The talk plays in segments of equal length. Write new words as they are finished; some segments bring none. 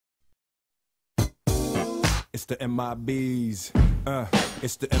It's the MIBs.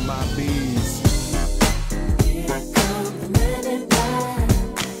 It's the MIBs. Here come the men in black.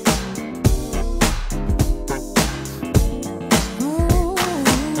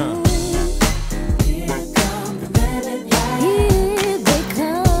 Here come the men in black. Here they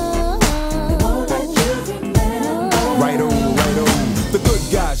come. Won't let you remember. Right on, right on. The good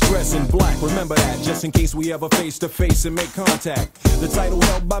guys dress in black. Remember that, just in case we ever face to face and make contact. The title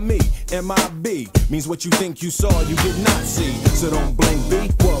held by me, MIB, means what you think you saw, you did not see. So don't blink,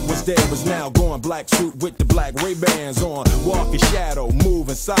 B. What was there was now gone. Black suit with the black Ray-Bans on. Walk in shadow, move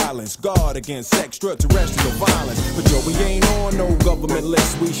in silence. Guard against extraterrestrial violence. But yo, we ain't on no government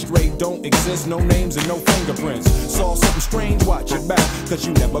list. We straight don't exist, no names and no fingerprints. Saw something strange, watch your back, cause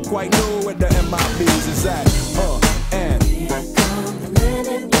you never quite know where the MIBs is at. And Here come the men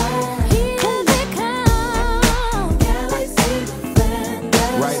in black. Here they come. Galaxy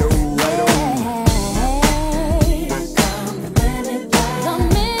defenders. right on, right on. Here come the men in black. The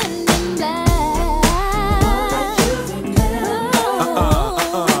men in black. Won't let you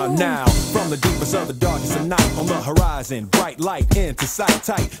remember. Now, from the deepest of the darkest of night, on the horizon, bright light into sight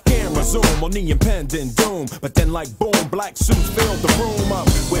tight. Camera zoom on the impending doom. But then like boom, black suits filled the room up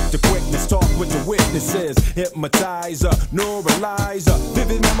with the quickness, talk with the witnesses. Hypnotizer, neuralizer,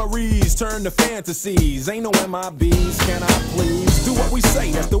 vivid memories turn to fantasies. Ain't no MIBs, can I please? Do what we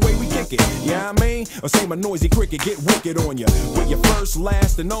say, that's the way we kick it. Yeah, I mean, or say my noisy cricket get wicked on you. With your first,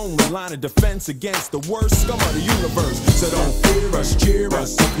 last, and only line of defense against the worst scum of the universe. So don't fear us, cheer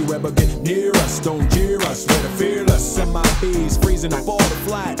us. If you ever get near us, don't jeer us. We're the fearless MIBs, freezing up all the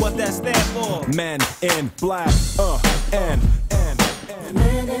flat. What that stand for? Men in black, and. The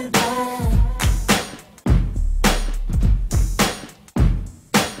men in black.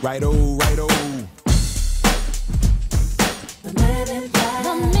 Right-o, right-o. The men in black.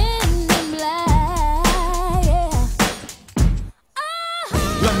 The men in black. Yeah.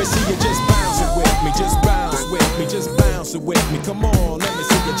 Let me see you just bounce it with me, just bounce with me, just bounce it with me. Come on, let me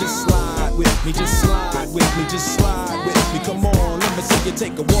see you just slide with me, just slide with me, just slide with me. Come on, let me see you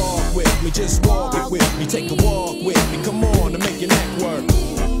take a walk with me, just walk it with me, take a walk with me. Come on, to make your neck work.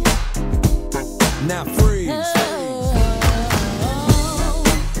 Now freeze.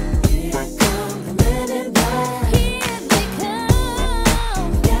 Here come the men in black. Here they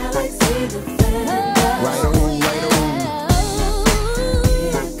come. Galaxy defenders. Right on, right on.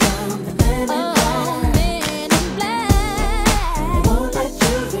 Here come the men in black. Men in black. Won't let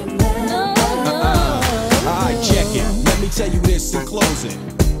you remember. Alright, check it. Let me tell you this in closing.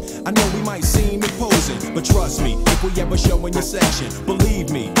 I know we might seem imposing, but trust me, if we ever show in your section, believe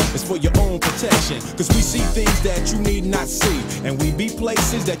me, it's for your own protection. Cause we see things that you need not see, and we be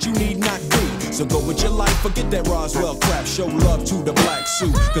places that you need not be. So go with your life, forget that Roswell crap. Show love to the black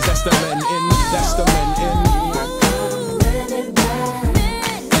suit, cause that's the men in, that's the men in.